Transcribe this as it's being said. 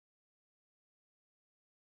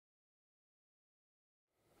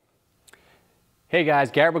Hey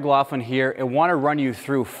guys, Garrett McLaughlin here. I want to run you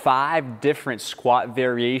through 5 different squat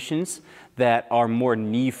variations that are more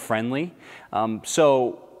knee friendly.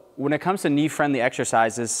 So when it comes to knee friendly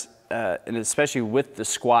exercises, and especially with the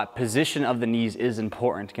squat, position of the knees is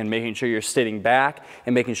important. Again, making sure you're sitting back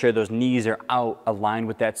and making sure those knees are out aligned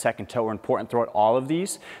with that second toe are important throughout all of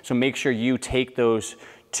these. So make sure you take those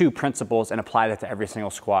 2 principles and apply that to every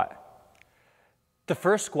single squat. The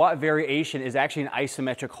first squat variation is actually an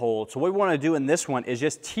isometric hold. So what we want to do in this one is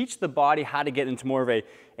just teach the body how to get into more of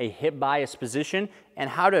a hip bias position and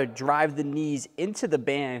how to drive the knees into the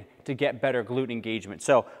band to get better glute engagement.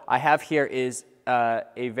 So I have here is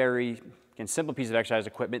a very simple piece of exercise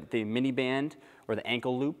equipment, the mini band or the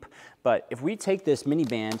ankle loop. But if we take this mini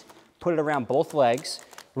band, put it around both legs,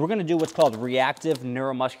 we're going to do what's called reactive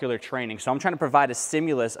neuromuscular training. So I'm trying to provide a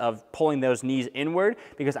stimulus of pulling those knees inward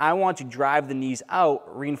because I want to drive the knees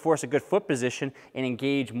out, reinforce a good foot position, and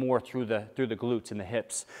engage more through the glutes and the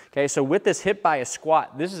hips. Okay, so with this hip bias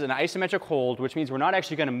squat, this is an isometric hold, which means we're not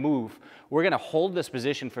actually going to move. We're going to hold this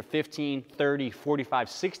position for 15, 30, 45,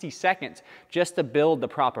 60 seconds just to build the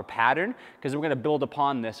proper pattern because we're going to build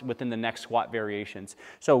upon this within the next squat variations.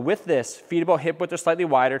 So with this, feet about hip width or slightly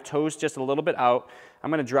wider, toes just a little bit out. I'm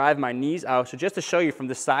going to drive my knees out. So just to show you from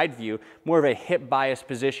the side view, more of a hip bias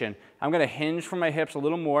position. I'm going to hinge from my hips a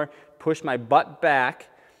little more, push my butt back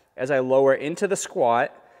as I lower into the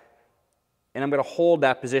squat, and I'm going to hold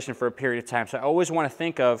that position for a period of time. So I always want to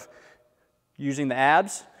think of using the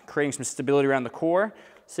abs, creating some stability around the core,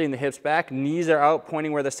 sitting the hips back, knees are out,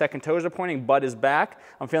 pointing where the second toes are pointing, butt is back.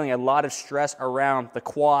 I'm feeling a lot of stress around the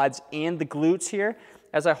quads and the glutes here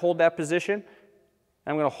as I hold that position.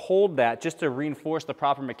 I'm going to hold that just to reinforce the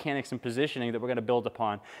proper mechanics and positioning that we're going to build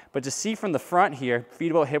upon. But to see from the front here, feet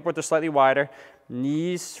about hip width or slightly wider,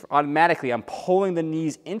 knees automatically, I'm pulling the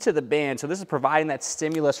knees into the band. So this is providing that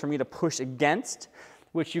stimulus for me to push against,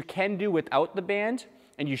 which you can do without the band,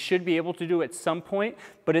 and you should be able to do at some point.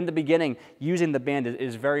 But in the beginning, using the band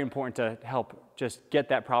is very important to help just get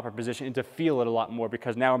that proper position and to feel it a lot more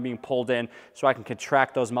because now I'm being pulled in so I can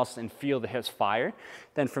contract those muscles and feel the hips fire.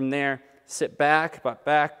 Then from there, sit back, butt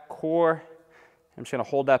back, core. I'm just going to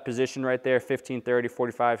hold that position right there, 15, 30,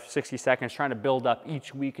 45, 60 seconds, trying to build up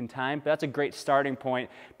each week in time. But that's a great starting point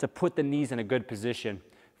to put the knees in a good position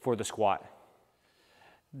for the squat.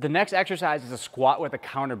 The next exercise is a squat with a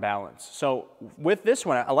counterbalance. So with this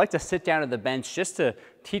one, I like to sit down at the bench just to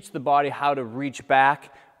teach the body how to reach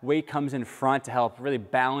back. Weight comes in front to help really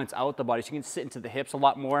balance out the body so you can sit into the hips a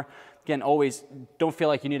lot more. Again, always don't feel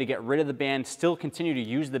like you need to get rid of the band. Still continue to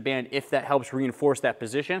use the band if that helps reinforce that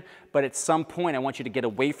position. But at some point, I want you to get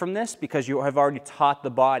away from this because you have already taught the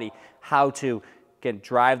body how to, again,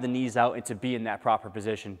 drive the knees out and to be in that proper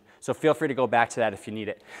position. So feel free to go back to that if you need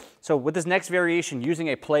it. So with this next variation, using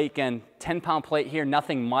a plate, again, 10-pound plate here,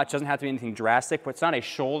 nothing much, doesn't have to be anything drastic, but it's not a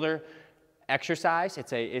shoulder exercise,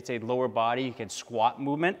 it's a lower body, you can squat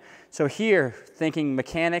movement. So here, thinking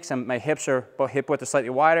mechanics, my hips are about hip width or slightly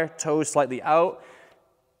wider, toes slightly out,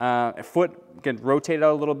 foot can rotate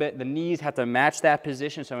out a little bit. The knees have to match that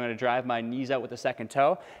position, so I'm going to drive my knees out with the second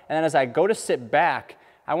toe. And then as I go to sit back,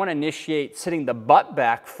 I want to initiate sitting the butt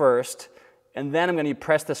back first, and then I'm going to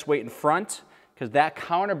press this weight in front, because that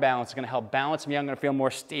counterbalance is going to help balance me. I'm going to feel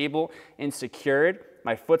more stable and secured.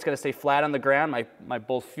 My foot's going to stay flat on the ground, my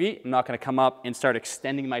both feet. I'm not going to come up and start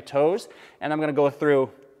extending my toes. And I'm going to go through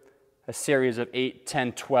a series of 8,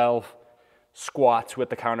 10, 12 squats with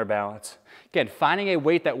the counterbalance. Again, finding a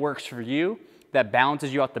weight that works for you, that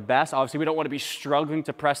balances you out the best. Obviously, we don't want to be struggling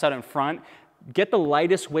to press out in front. Get the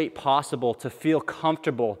lightest weight possible to feel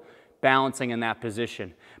comfortable balancing in that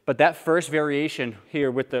position. But that first variation here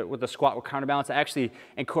with the squat with counterbalance actually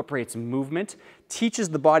incorporates movement, teaches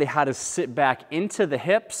the body how to sit back into the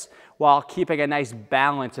hips while keeping a nice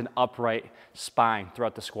balance and upright spine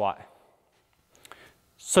throughout the squat.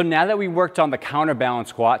 So now that we worked on the counterbalance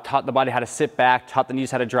squat, taught the body how to sit back, taught the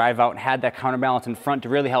knees how to drive out, and had that counterbalance in front to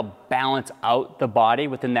really help balance out the body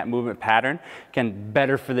within that movement pattern. Again,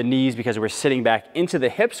 better for the knees because we're sitting back into the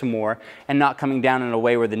hips more and not coming down in a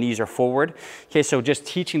way where the knees are forward. Okay, so just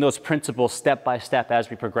teaching those principles step by step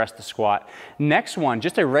as we progress the squat. Next one,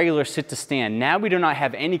 just a regular sit to stand. Now we do not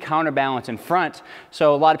have any counterbalance in front,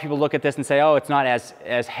 so a lot of people look at this and say, oh, it's not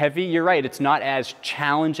as heavy. You're right, it's not as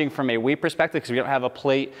challenging from a weight perspective because we don't have a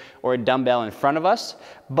plate or a dumbbell in front of us,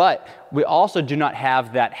 but we also do not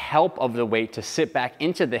have that help of the weight to sit back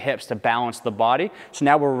into the hips to balance the body. So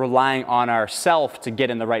now we're relying on ourselves to get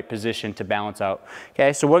in the right position to balance out.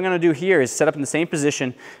 Okay, so what I'm going to do here is set up in the same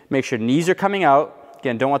position, make sure knees are coming out.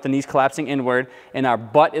 Again, don't want the knees collapsing inward, and our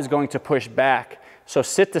butt is going to push back. So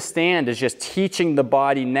sit to stand is just teaching the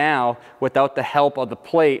body now, without the help of the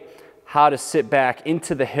plate, how to sit back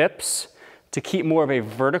into the hips to keep more of a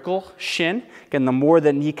vertical shin. Again, the more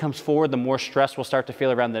the knee comes forward, the more stress we'll start to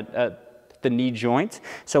feel around the knee joint.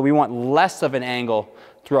 So we want less of an angle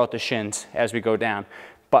throughout the shins as we go down.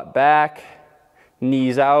 Butt back,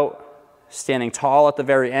 knees out, standing tall at the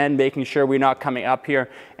very end, making sure we're not coming up here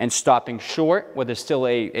and stopping short where there's still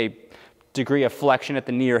a degree of flexion at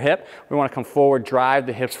the knee or hip. We want to come forward, drive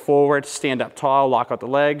the hips forward, stand up tall, lock out the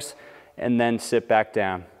legs, and then sit back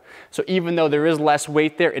down. So even though there is less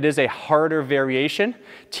weight there, it is a harder variation,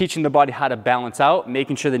 teaching the body how to balance out,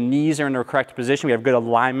 making sure the knees are in the correct position. We have good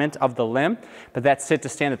alignment of the limb, but that's sit to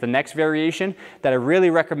stand at the next variation that I really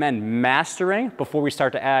recommend mastering before we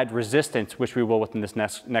start to add resistance, which we will within this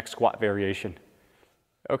next squat variation.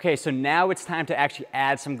 Okay, so now it's time to actually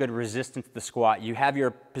add some good resistance to the squat. You have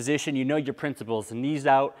your position, you know your principles, knees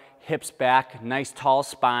out, hips back, nice tall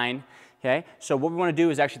spine. Okay, so what we want to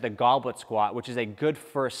do is actually the goblet squat, which is a good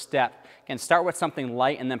first step. Again, start with something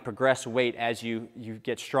light and then progress weight as you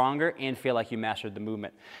get stronger and feel like you mastered the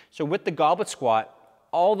movement. So with the goblet squat,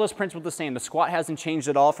 all those principles are the same. The squat hasn't changed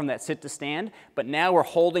at all from that sit to stand, but now we're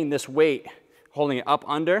holding this weight, holding it up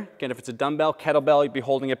under. Again, if it's a dumbbell, kettlebell, you'd be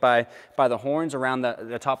holding it by the horns around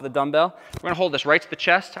the top of the dumbbell. We're going to hold this right to the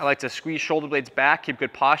chest. I like to squeeze shoulder blades back, keep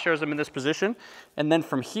good posture as I'm in this position. And then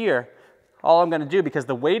from here, all I'm going to do, because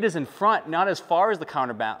the weight is in front, not as far as the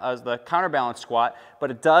counterbalance squat, but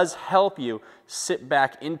it does help you sit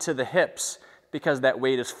back into the hips because that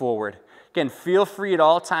weight is forward. Again, feel free at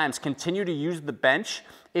all times. Continue to use the bench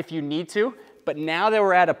if you need to, but now that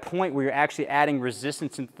we're at a point where you're actually adding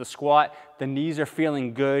resistance into the squat, the knees are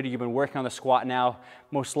feeling good, you've been working on the squat now,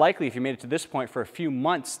 most likely if you made it to this point for a few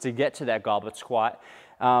months to get to that goblet squat.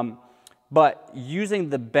 But using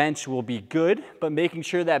the bench will be good, but making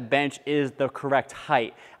sure that bench is the correct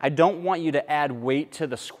height. I don't want you to add weight to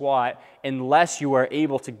the squat unless you are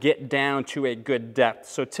able to get down to a good depth.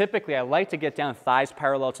 So typically I like to get down thighs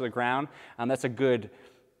parallel to the ground. That's a good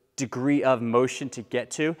degree of motion to get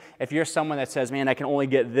to. If you're someone that says, man, I can only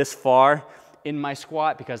get this far in my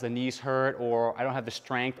squat because the knees hurt or I don't have the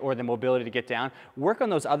strength or the mobility to get down, work on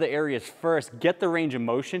those other areas first. Get the range of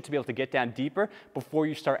motion to be able to get down deeper before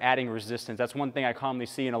you start adding resistance. That's one thing I commonly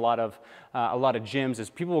see in a lot of gyms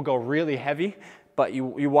is people will go really heavy, but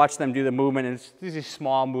you watch them do the movement and it's these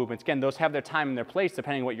small movements. Again, those have their time and their place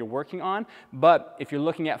depending on what you're working on, but if you're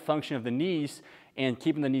looking at function of the knees and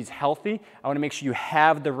keeping the knees healthy, I want to make sure you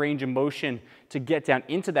have the range of motion to get down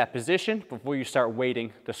into that position before you start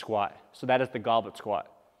weighting the squat. So that is the goblet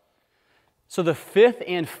squat. So the fifth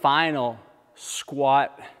and final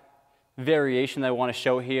squat variation that I want to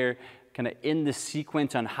show here, kind of in the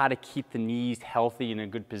sequence on how to keep the knees healthy in a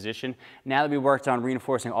good position. Now that we worked on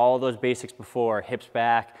reinforcing all of those basics before, hips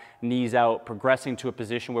back, knees out, progressing to a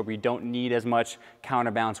position where we don't need as much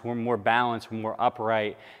counterbalance, we're more balanced, we're more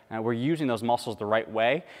upright, we're using those muscles the right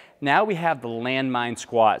way. Now we have the landmine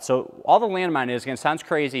squat. So all the landmine is, again, sounds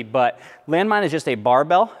crazy, but landmine is just a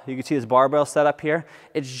barbell. You can see this barbell set up here.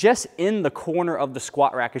 It's just in the corner of the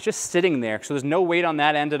squat rack. It's just sitting there, so there's no weight on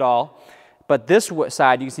that end at all. But this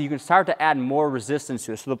side, you can see you can start to add more resistance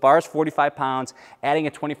to it. So the bar is 45 pounds, adding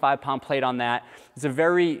a 25-pound plate on that. It's a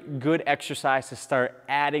very good exercise to start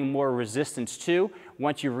adding more resistance to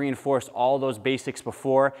once you've reinforced all those basics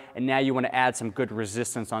before, and now you want to add some good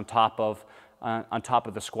resistance on top of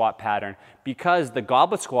the squat pattern. Because the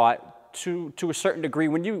goblet squat, to a certain degree,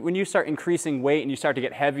 when you start increasing weight and you start to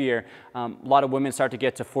get heavier, a lot of women start to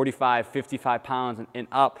get to 45, 55 pounds and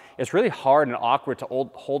up. It's really hard and awkward to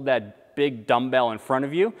hold that big dumbbell in front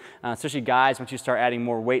of you, especially guys once you start adding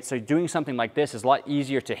more weight. So doing something like this is a lot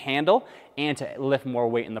easier to handle and to lift more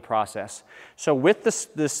weight in the process. So with this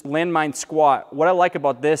landmine squat, what I like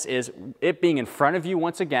about this is it being in front of you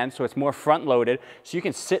once again, so it's more front loaded, so you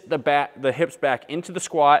can sit the hips back into the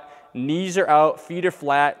squat, knees are out, feet are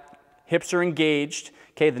flat, hips are engaged.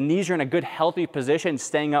 Okay, the knees are in a good healthy position,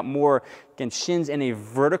 staying up more, again, shins in a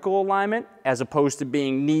vertical alignment as opposed to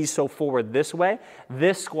being knees so forward this way.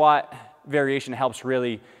 This squat variation helps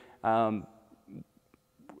really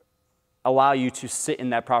allow you to sit in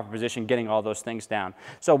that proper position, getting all those things down.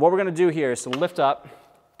 So what we're going to do here is to lift up.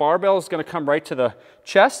 Barbell is going to come right to the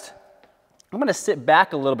chest. I'm going to sit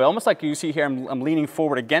back a little bit, almost like you see here. I'm leaning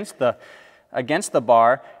forward against the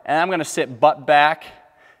bar, and I'm going to sit butt back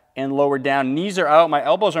and lower down. Knees are out. My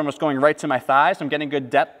elbows are almost going right to my thighs. I'm getting good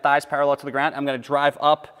depth, thighs parallel to the ground. I'm going to drive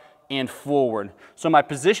up and forward. So my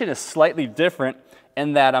position is slightly different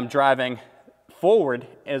in that I'm driving forward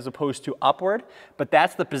as opposed to upward, but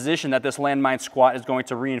that's the position that this landmine squat is going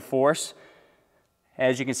to reinforce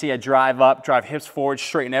As you can see, I drive up, drive hips forward,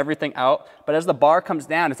 straighten everything out. But as the bar comes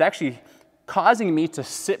down, it's actually causing me to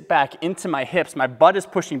sit back into my hips. My butt is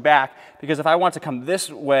pushing back because if I want to come this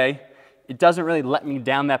way, it doesn't really let me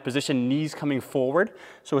down that position, knees coming forward.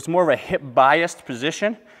 So it's more of a hip biased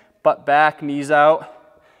position, butt back, knees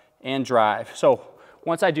out, and drive. So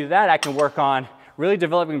once I do that, I can work on really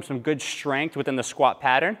developing some good strength within the squat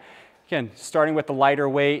pattern. Again, starting with the lighter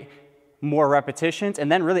weight, more repetitions,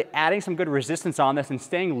 and then really adding some good resistance on this and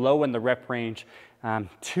staying low in the rep range.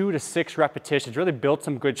 2 to 6 repetitions, really build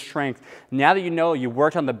some good strength. Now that you know you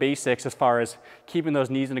worked on the basics as far as keeping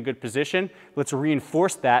those knees in a good position, let's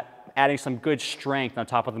reinforce that, adding some good strength on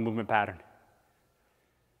top of the movement pattern.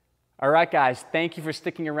 All right, guys, thank you for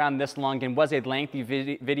sticking around this long. It was a lengthy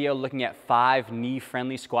video looking at 5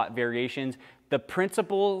 knee-friendly squat variations. The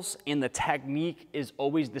principles and the technique is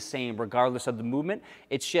always the same regardless of the movement.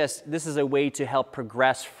 It's just, this is a way to help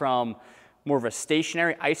progress from more of a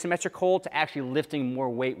stationary isometric hold to actually lifting more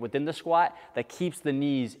weight within the squat that keeps the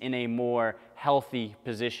knees in a more healthy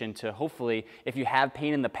position to hopefully, if you have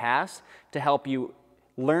pain in the past, to help you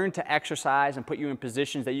learn to exercise and put you in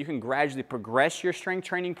positions that you can gradually progress your strength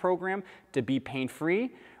training program to be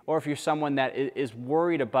pain-free. Or if you're someone that is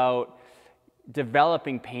worried about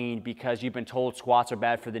developing pain because you've been told squats are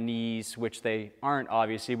bad for the knees, which they aren't,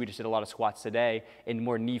 obviously. We just did a lot of squats today in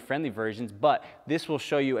more knee-friendly versions, but this will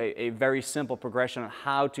show you a very simple progression on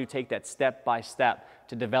how to take that step by step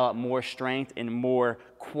to develop more strength and more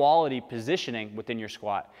quality positioning within your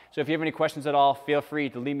squat. So if you have any questions at all, feel free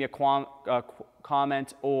to leave me a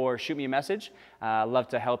comment or shoot me a message. I'd love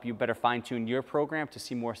to help you better fine-tune your program to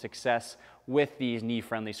see more success with these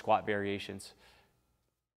knee-friendly squat variations.